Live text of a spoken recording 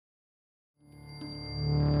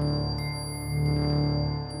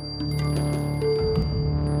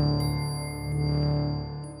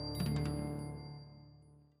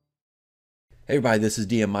Hey everybody, this is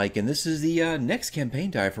DM Mike, and this is the next campaign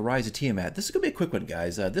diary for Rise of Tiamat. This is gonna be a quick one,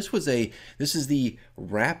 guys. This is the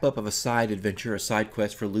wrap up of a side adventure, a side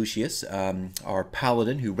quest for Lucious, our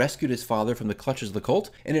paladin who rescued his father from the clutches of the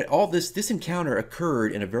cult. And this encounter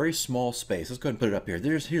occurred in a very small space. Let's go ahead and put it up here.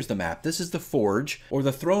 Here's the map. This is the forge, or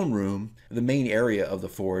the throne room, the main area of the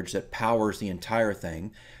forge that powers the entire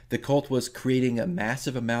thing. The cult was creating a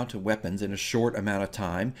massive amount of weapons in a short amount of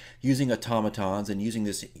time, using automatons and using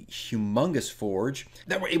this humongous forge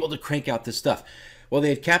that were able to crank out this stuff. Well, they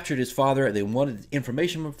had captured his father. They wanted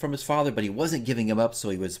information from his father, but he wasn't giving him up, so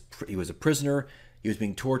he was a prisoner. He was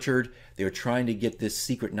being tortured. They were trying to get this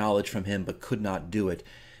secret knowledge from him, but could not do it.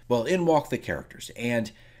 Well, in walked the characters,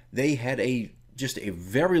 and they had just a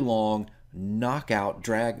very long knockdown,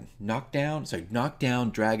 drag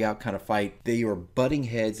out kind of fight. They were butting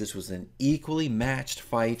heads. This was an equally matched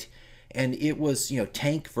fight, and it was,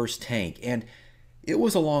 tank versus tank, and it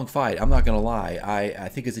was a long fight. I'm not gonna lie. I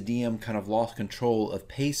think as a DM kind of lost control of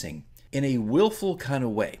pacing in a willful kind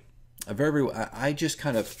of way. I just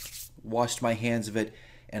kind of washed my hands of it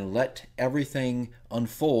and let everything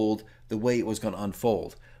unfold the way it was going to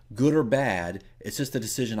unfold. Good or bad, it's just a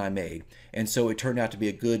decision I made. And so it turned out to be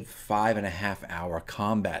a good 5.5 hour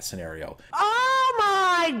combat scenario. Oh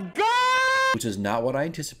my God! Which is not what I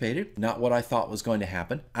anticipated, not what I thought was going to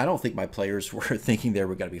happen. I don't think my players were thinking they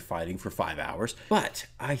were going to be fighting for 5 hours. But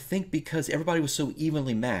I think because everybody was so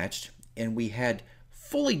evenly matched and we had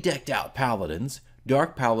fully decked out paladins,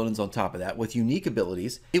 dark paladins on top of that with unique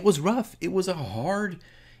abilities, it was rough. It was a hard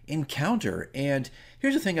encounter. And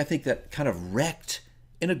here's the thing I think that kind of wrecked,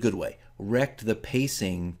 in a good way, wrecked the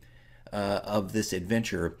pacing of this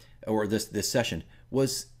adventure, or this session,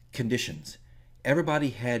 was conditions. Everybody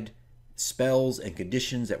had spells and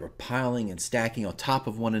conditions that were piling and stacking on top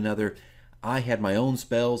of one another. I had my own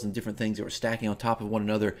spells and different things that were stacking on top of one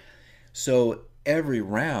another. So every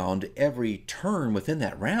round, every turn within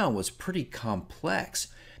that round was pretty complex.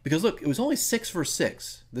 Because look, it was only 6 versus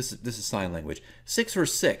 6. This is sign language. 6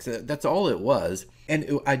 versus 6. That's all it was.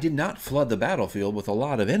 And I did not flood the battlefield with a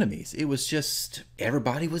lot of enemies. It was just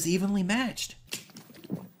everybody was evenly matched.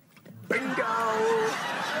 Bingo!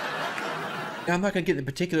 Now, I'm not going to get into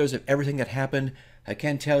particulars of everything that happened. I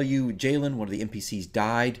can tell you, Jalen, one of the NPCs,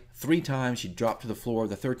 died 3 times. She dropped to the floor.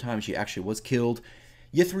 The 3rd time, she actually was killed.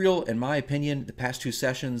 Yithriel, in my opinion, the past 2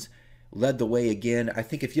 sessions, led the way again. I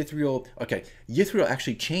think if Yithriel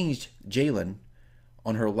actually changed Jalen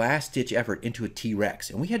on her last-ditch effort into a T-Rex,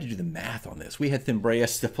 and we had to do the math on this. We had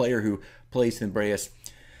Thimbraeus, the player who plays Thimbraeus,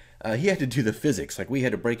 he had to do the physics. Like, we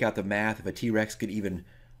had to break out the math if a T-Rex could even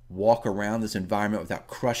walk around this environment without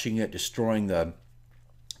crushing it, destroying the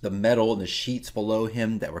metal and the sheets below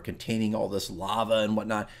him that were containing all this lava and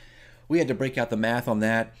whatnot. We had to break out the math on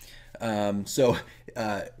that. So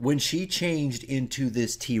when she changed into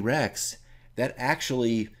this T-Rex, that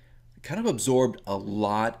actually kind of absorbed a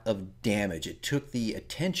lot of damage. It took the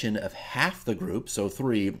attention of half the group, so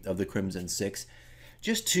 3 of the Crimson 6,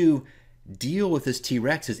 just to deal with this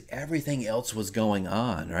T-Rex as everything else was going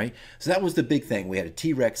on, right? So that was the big thing. We had a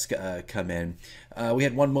T-Rex come in. We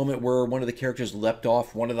had one moment where one of the characters leapt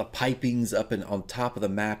off one of the pipings up on top of the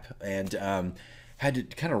map and had to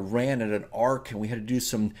kind of ran at an arc, and we had to do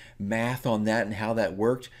some math on that and how that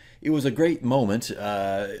worked. It was a great moment,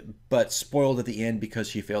 but spoiled at the end because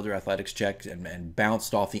she failed her athletics check and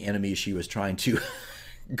bounced off the enemy she was trying to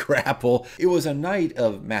grapple. It was a night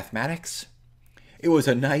of mathematics. It was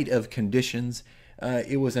a night of conditions.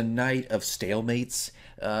 It was a night of stalemates.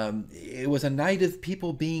 It was a night of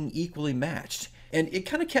people being equally matched. And it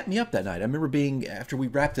kind of kept me up that night. I remember after we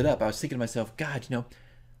wrapped it up, I was thinking to myself, God,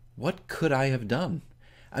 what could I have done?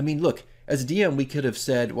 I mean, look, as a DM, we could have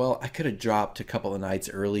said, well, I could have dropped a couple of nights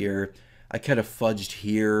earlier. I could have fudged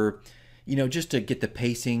here, just to get the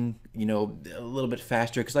pacing, a little bit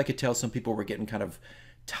faster, because I could tell some people were getting kind of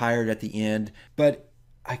tired at the end. But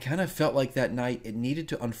I kind of felt like that night it needed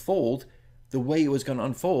to unfold the way it was going to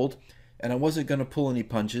unfold, and I wasn't going to pull any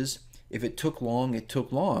punches. If it took long, it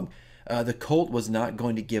took long. The cult was not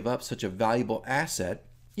going to give up such a valuable asset,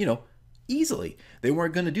 easily. They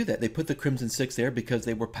weren't going to do that. They put the Crimson 6 there because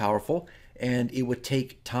they were powerful, and it would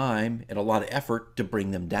take time and a lot of effort to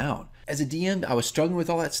bring them down. As a DM, I was struggling with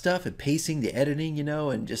all that stuff and pacing, the editing,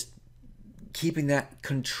 and just keeping that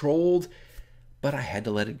controlled, but I had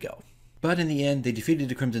to let it go. But in the end, they defeated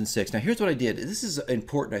the Crimson 6. Now, here's what I did. This is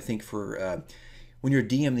important, I think, for when you're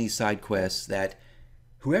DMing these side quests, that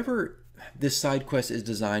whoever this side quest is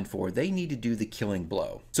designed for, they need to do the killing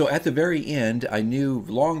blow. So at the very end, I knew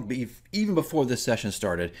even before this session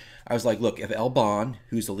started, I was like, look, if Elbon,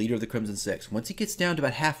 who's the leader of the Crimson 6, once he gets down to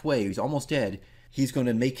about halfway, he's almost dead, he's going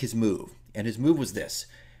to make his move. And his move was this.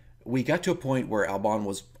 We got to a point where Alban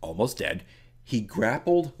was almost dead. He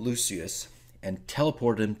grappled Lucious and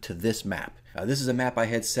teleported him to this map. This is a map I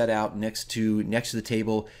had set out next to the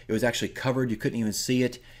table. It was actually covered. You couldn't even see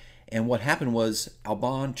it. And what happened was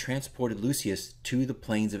Alban transported Lucious to the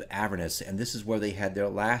plains of Avernus, and this is where they had their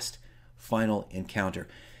last final encounter.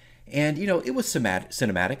 And, you know, it was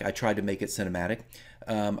cinematic. I tried to make it cinematic.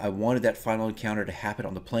 I wanted that final encounter to happen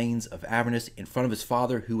on the plains of Avernus in front of his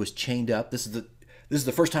father, who was chained up. This is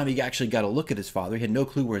the first time he actually got a look at his father. He had no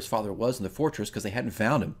clue where his father was in the fortress because they hadn't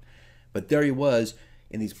found him. But there he was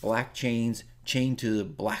in these black chains, chained to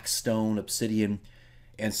black stone, obsidian.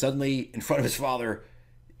 And suddenly, in front of his father,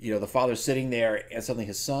 you know, the father's sitting there, and suddenly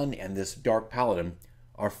his son and this dark paladin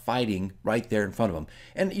are fighting right there in front of him.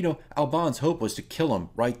 And, you know, Alban's hope was to kill him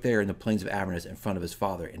right there in the plains of Avernus in front of his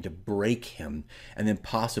father and to break him. And then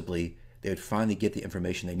possibly they would finally get the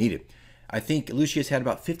information they needed. I think Lucious had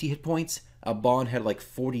about 50 hit points. Alban had like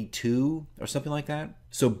 42 or something like that.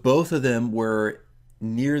 So both of them were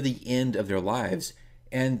near the end of their lives,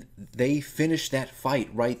 and they finished that fight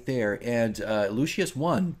right there. And Lucious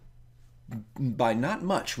won by not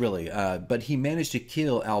much, really, but he managed to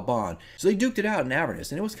kill Alban. So they duked it out in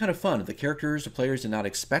Avernus, and it was kind of fun. The characters, the players did not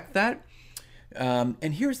expect that.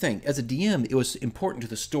 And here's the thing. As a DM, it was important to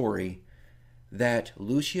the story that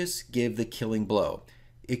Lucious give the killing blow.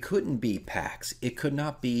 It couldn't be Pax. It could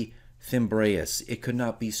not be Thymbraeus. It could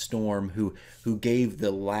not be Storm, who gave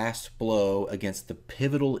the last blow against the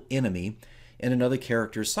pivotal enemy in another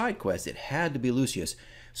character's side quest. It had to be Lucious.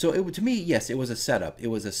 So to me, yes, it was a setup. It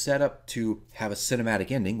was a setup to have a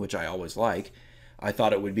cinematic ending, which I always like. I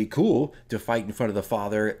thought it would be cool to fight in front of the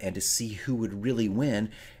father and to see who would really win.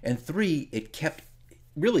 And 3, it kept,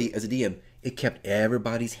 really, as a DM, it kept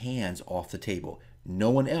everybody's hands off the table.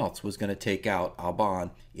 No one else was going to take out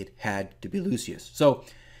Alban. It had to be Lucious. So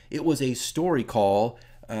it was a story call.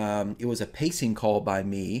 It was a pacing call by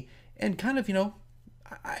me. And kind of, you know,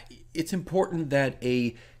 it's important that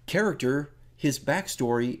a character, his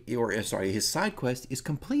backstory, or sorry, his side quest is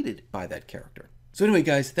completed by that character. So anyway,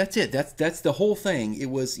 guys, that's it. That's the whole thing.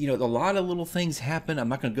 It was, you know, a lot of little things happened. I'm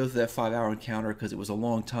not going to go through that 5-hour encounter because it was a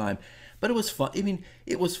long time. But it was fun. I mean,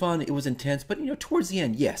 it was fun. It was intense. But, you know, towards the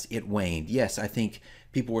end, yes, it waned. Yes, I think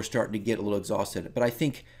people were starting to get a little exhausted. But I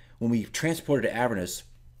think when we transported to Avernus,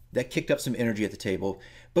 that kicked up some energy at the table.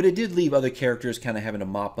 But it did leave other characters kind of having to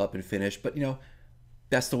mop up and finish. But, you know,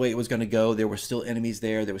 that's the way it was going to go. There were still enemies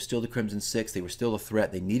there. There was still the Crimson Six. They were still a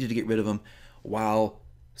threat. They needed to get rid of them, while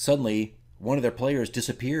suddenly one of their players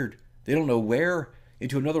disappeared. They don't know where,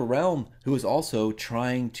 into another realm, who was also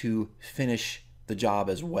trying to finish the job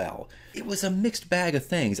as well. It was a mixed bag of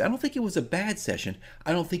things. I don't think it was a bad session.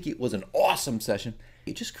 I don't think it was an awesome session.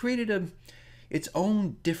 It just created its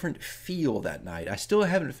own different feel that night. I still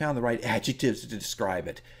haven't found the right adjectives to describe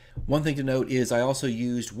it. One thing to note is I also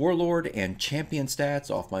used Warlord and Champion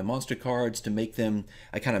stats off my monster cards to make them,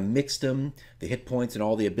 I kind of mixed them, the hit points and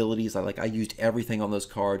all the abilities. I used everything on those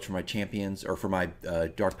cards for my Champions, or for my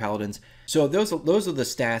Dark Paladins. So those are the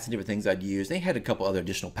stats and different things I'd use. They had a couple other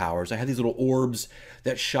additional powers. I had these little orbs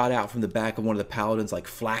that shot out from the back of one of the Paladins, like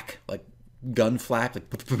flak, like gun flak,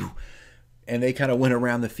 like, and they kind of went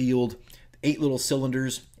around the field. 8 little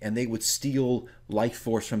cylinders, and they would steal life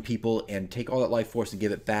force from people and take all that life force and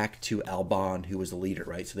give it back to Alban, who was the leader,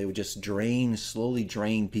 right? So they would just slowly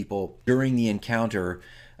drain people during the encounter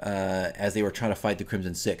as they were trying to fight the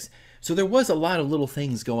Crimson Six. So there was a lot of little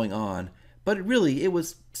things going on, but it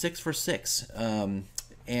was 6 for 6. And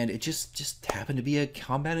it just happened to be a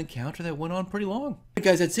combat encounter that went on pretty long. Right,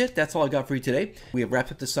 guys, that's it. That's all I got for you today. We have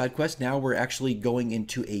wrapped up the side quest. Now we're actually going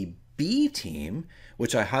into a B team,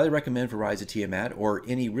 which I highly recommend for Rise of Tiamat, or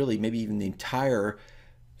any, really, maybe even the entire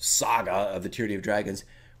saga of the Tyranny of Dragons.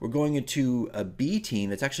 We're going into a B team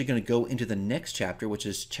that's actually going to go into the next chapter, which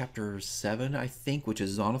is chapter 7, I think, which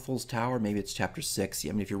is Zonathal's Tower. Maybe it's chapter 6. I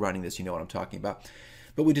mean, if you're running this, you know what I'm talking about.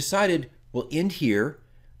 But we decided we'll end here,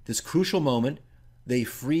 this crucial moment. They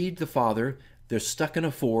freed the father. They're stuck in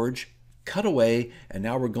a forge, cut away, and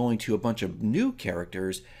now we're going to a bunch of new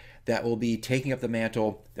characters that will be taking up the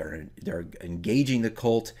mantle. They're engaging the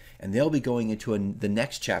cult, and they'll be going into the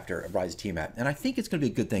next chapter of Rise of Tiamat. And I think it's going to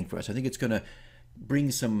be a good thing for us. I think it's going to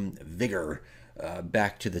bring some vigor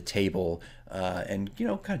back to the table and, you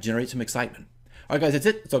know, kind of generate some excitement. All right, guys, that's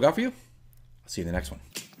it. That's all I got for you. I'll see you in the next one.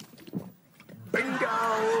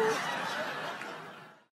 Bingo!